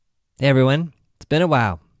Hey everyone, it's been a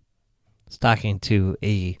while. I was talking to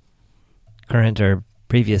a current or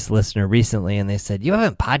previous listener recently, and they said, you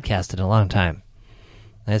haven't podcasted in a long time.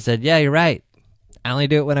 And I said, yeah, you're right. I only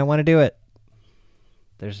do it when I want to do it.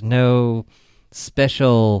 There's no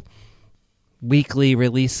special weekly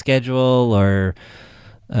release schedule or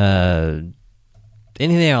anything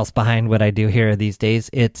else behind what I do here these days.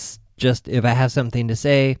 It's just if I have something to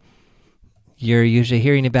say, you're usually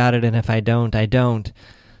hearing about it, and if I don't, I don't.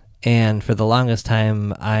 And for the longest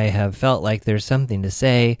time, I have felt like there's something to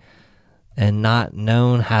say and not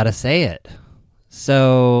known how to say it.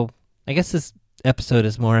 So I guess this episode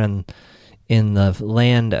is more in the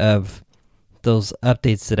land of those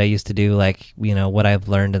updates that I used to do, like, you know, what I've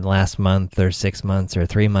learned in the last month or 6 months or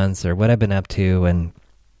 3 months or what I've been up to. And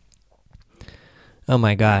oh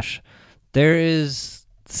my gosh, there is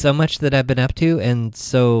so much that I've been up to and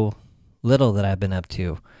so little that I've been up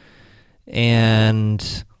to.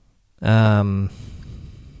 And the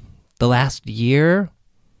last year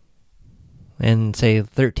and say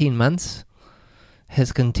 13 months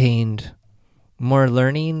has contained more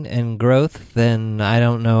learning and growth than I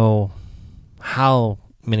don't know how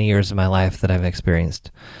many years of my life that I've experienced.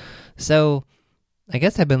 So I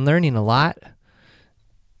guess I've been learning a lot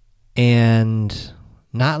and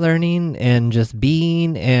not learning and just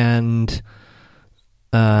being, and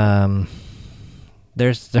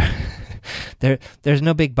there's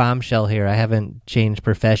no big bombshell here. I haven't changed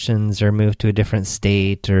professions or moved to a different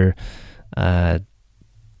state or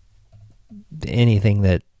anything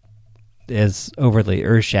that is overly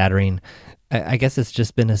earth-shattering. I guess it's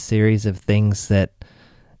just been a series of things that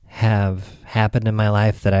have happened in my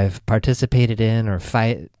life that I've participated in or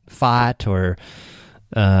fought or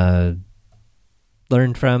learned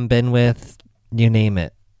from, been with, you name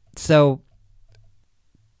it. So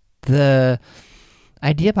the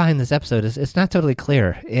idea behind this episode is it's not totally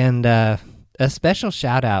clear. And a special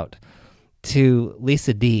shout out to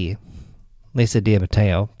Lisa Diamateo.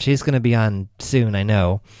 She's going to be on soon, I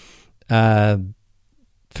know,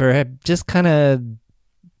 for just kind of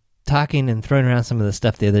talking and throwing around some of the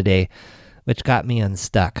stuff the other day, which got me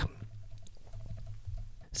unstuck.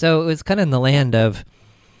 So it was kind of in the land of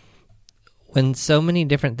when so many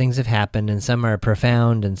different things have happened, and some are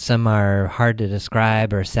profound and some are hard to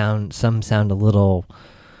describe, or some sound a little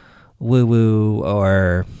woo-woo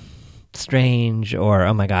or strange, or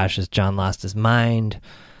oh my gosh, has John lost his mind?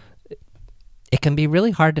 It can be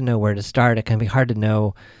really hard to know where to start. It can be hard to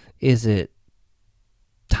know, is it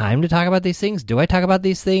time to talk about these things? Do I talk about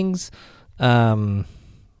these things? Anyway,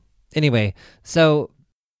 so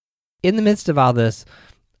in the midst of all this,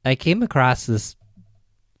 I came across this,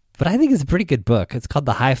 but I think it's a pretty good book. It's called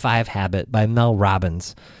The High Five Habit by Mel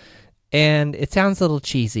Robbins. And it sounds a little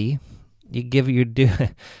cheesy.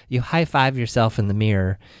 You high five yourself in the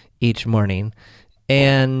mirror each morning.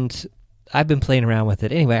 And I've been playing around with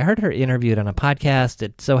it. Anyway, I heard her interviewed on a podcast.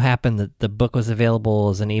 It so happened that the book was available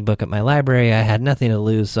as an ebook at my library. I had nothing to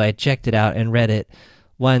lose, so I checked it out and read it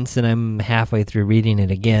once, and I'm halfway through reading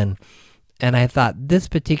it again. And I thought this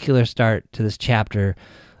particular start to this chapter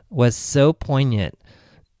was so poignant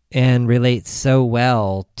and relates so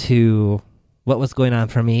well to what was going on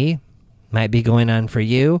for me, might be going on for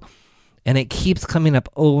you, and it keeps coming up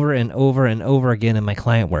over and over and over again in my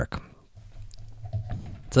client work.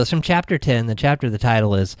 So it's from chapter 10. The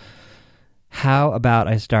title is, How About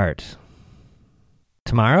I Start?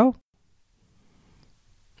 Tomorrow?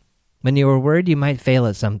 When you are worried you might fail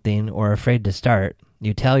at something or afraid to start,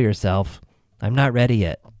 you tell yourself, I'm not ready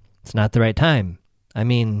yet. It's not the right time. I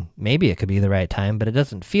mean, maybe it could be the right time, but it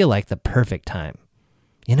doesn't feel like the perfect time.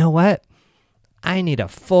 You know what? I need a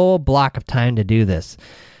full block of time to do this,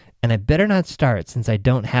 and I better not start since I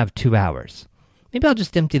don't have 2 hours. Maybe I'll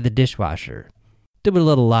just empty the dishwasher, do a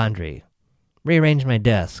little laundry, rearrange my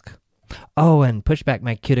desk. Oh, and push back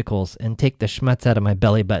my cuticles and take the schmutz out of my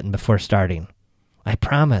belly button before starting. I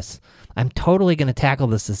promise, I'm totally going to tackle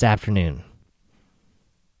this afternoon.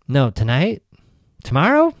 No, tonight?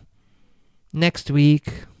 Tomorrow? Next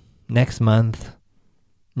week? Next month?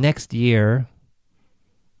 Next year?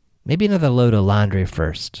 Maybe another load of laundry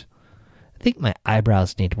first. I think my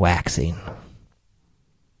eyebrows need waxing.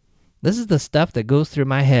 This is the stuff that goes through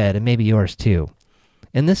my head, and maybe yours too.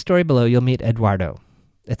 In this story below, you'll meet Eduardo.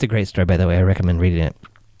 It's a great story, by the way. I recommend reading it.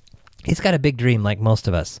 He's got a big dream like most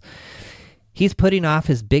of us. He's putting off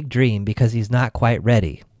his big dream because he's not quite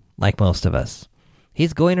ready, like most of us.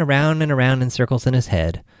 He's going around and around in circles in his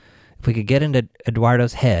head. If we could get into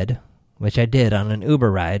Eduardo's head, which I did on an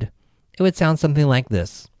Uber ride, it would sound something like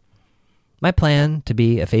this. My plan to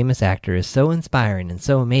be a famous actor is so inspiring and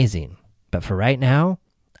so amazing, but for right now,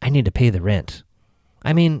 I need to pay the rent.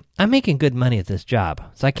 I mean, I'm making good money at this job,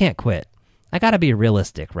 so I can't quit. I gotta be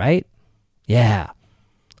realistic, right? Yeah.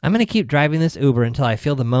 I'm gonna keep driving this Uber until I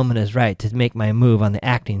feel the moment is right to make my move on the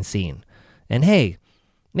acting scene. And hey,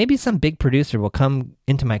 maybe some big producer will come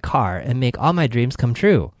into my car and make all my dreams come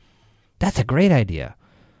true. That's a great idea.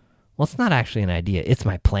 Well, it's not actually an idea, it's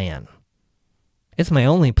my plan. It's my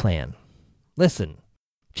only plan. Listen,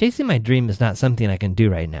 chasing my dream is not something I can do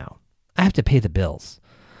right now. I have to pay the bills.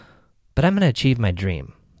 But I'm going to achieve my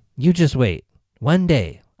dream. You just wait. One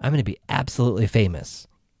day, I'm going to be absolutely famous.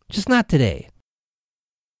 Just not today.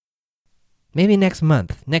 Maybe next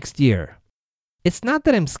month, next year. It's not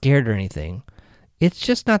that I'm scared or anything. It's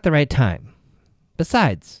just not the right time.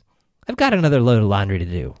 Besides, I've got another load of laundry to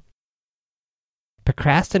do.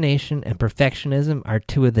 Procrastination and perfectionism are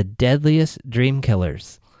two of the deadliest dream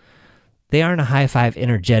killers. They aren't a high five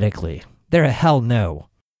energetically. They're a hell no.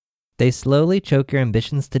 They slowly choke your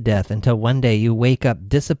ambitions to death until one day you wake up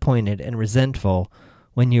disappointed and resentful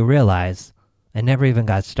when you realize, I never even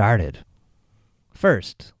got started.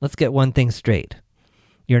 First, let's get one thing straight.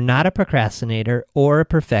 You're not a procrastinator or a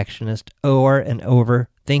perfectionist or an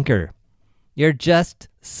overthinker. You're just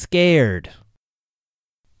scared.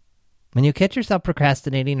 When you catch yourself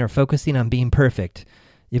procrastinating or focusing on being perfect,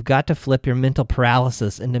 you've got to flip your mental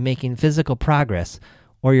paralysis into making physical progress,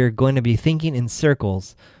 or you're going to be thinking in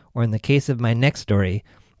circles, or in the case of my next story,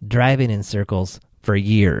 driving in circles for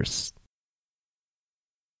years.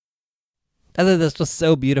 I thought this was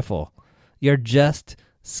so beautiful. You're just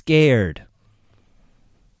scared.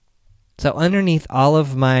 So underneath all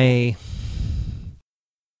of my,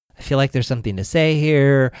 I feel like there's something to say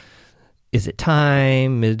here. Is it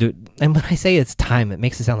time? And when I say it's time, it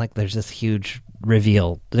makes it sound like there's this huge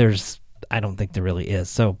reveal. I don't think there really is.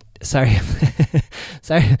 So sorry,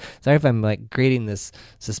 sorry if I'm like creating this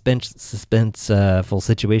suspenseful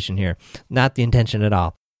situation here. Not the intention at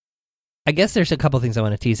all. I guess there's a couple things I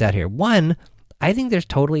want to tease out here. One, I think there's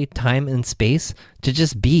totally time and space to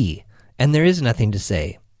just be, and there is nothing to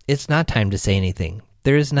say. It's not time to say anything.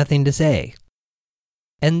 There is nothing to say.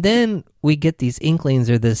 And then we get these inklings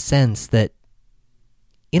or this sense that,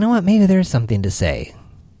 you know what, maybe there's something to say.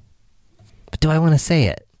 But do I want to say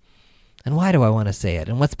it? And why do I want to say it?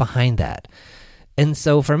 And what's behind that? And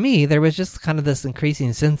so for me, there was just kind of this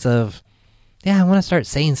increasing sense of, yeah, I want to start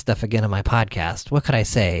saying stuff again on my podcast. What could I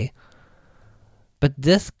say? But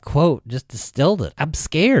this quote just distilled it. I'm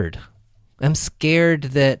scared. I'm scared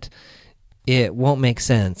that it won't make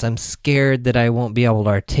sense. I'm scared that I won't be able to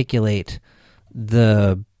articulate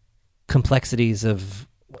the complexities of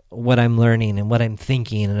what I'm learning and what I'm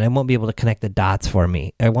thinking, and I won't be able to connect the dots for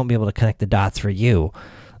me. I won't be able to connect the dots for you.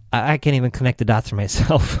 I can't even connect the dots for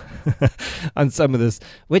myself on some of this,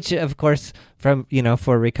 which of course for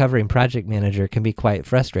a recovering project manager can be quite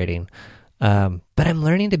frustrating. But I'm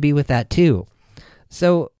learning to be with that too.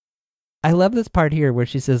 So I love this part here where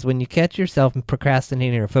she says, when you catch yourself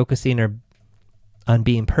procrastinating or focusing on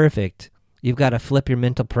being perfect, you've got to flip your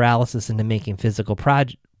mental paralysis into making physical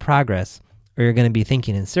progress, or you're going to be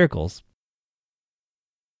thinking in circles.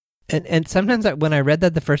 And sometimes when I read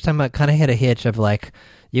that the first time, I kind of hit a hitch of like,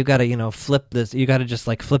 you got to, flip this, you got to just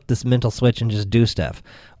like flip this mental switch and just do stuff.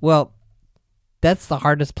 Well, that's the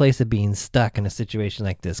hardest place of being stuck in a situation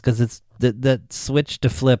like this, because it's the switch to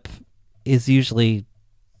flip is usually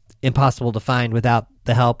impossible to find without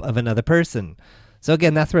the help of another person. So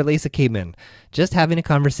again, that's where Lisa came in. Just having a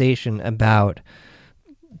conversation about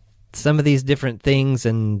some of these different things,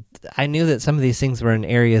 and I knew that some of these things were in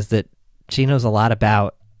areas that she knows a lot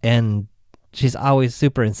about, and she's always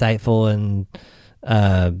super insightful and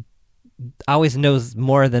always knows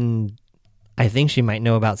more than I think she might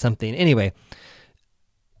know about something. Anyway,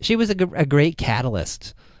 she was a great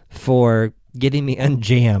catalyst for getting me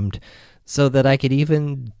unjammed so that I could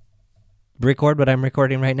even record what I'm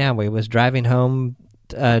recording right now. I was driving home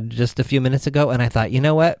just a few minutes ago, and I thought, you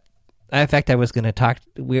know what? In fact, I was going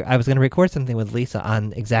to record something with Lisa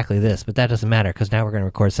on exactly this, but that doesn't matter because now we're going to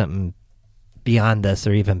record something beyond this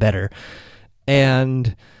or even better.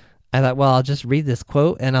 And I thought, well, I'll just read this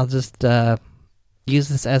quote and I'll just use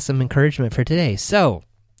this as some encouragement for today. So,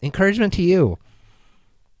 encouragement to you.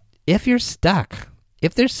 If you're stuck,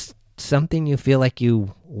 if there's something you feel like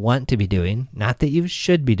you want to be doing, not that you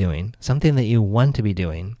should be doing, something that you want to be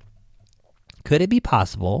doing, could it be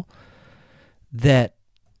possible that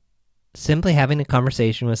simply having a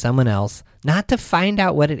conversation with someone else, not to find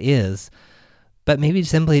out what it is, but maybe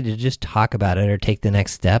simply to just talk about it or take the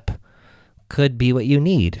next step, could be what you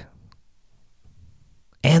need?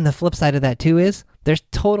 And the flip side of that too is there's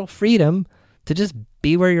total freedom to just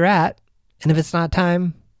be where you're at. And if it's not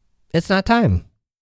time, it's not time.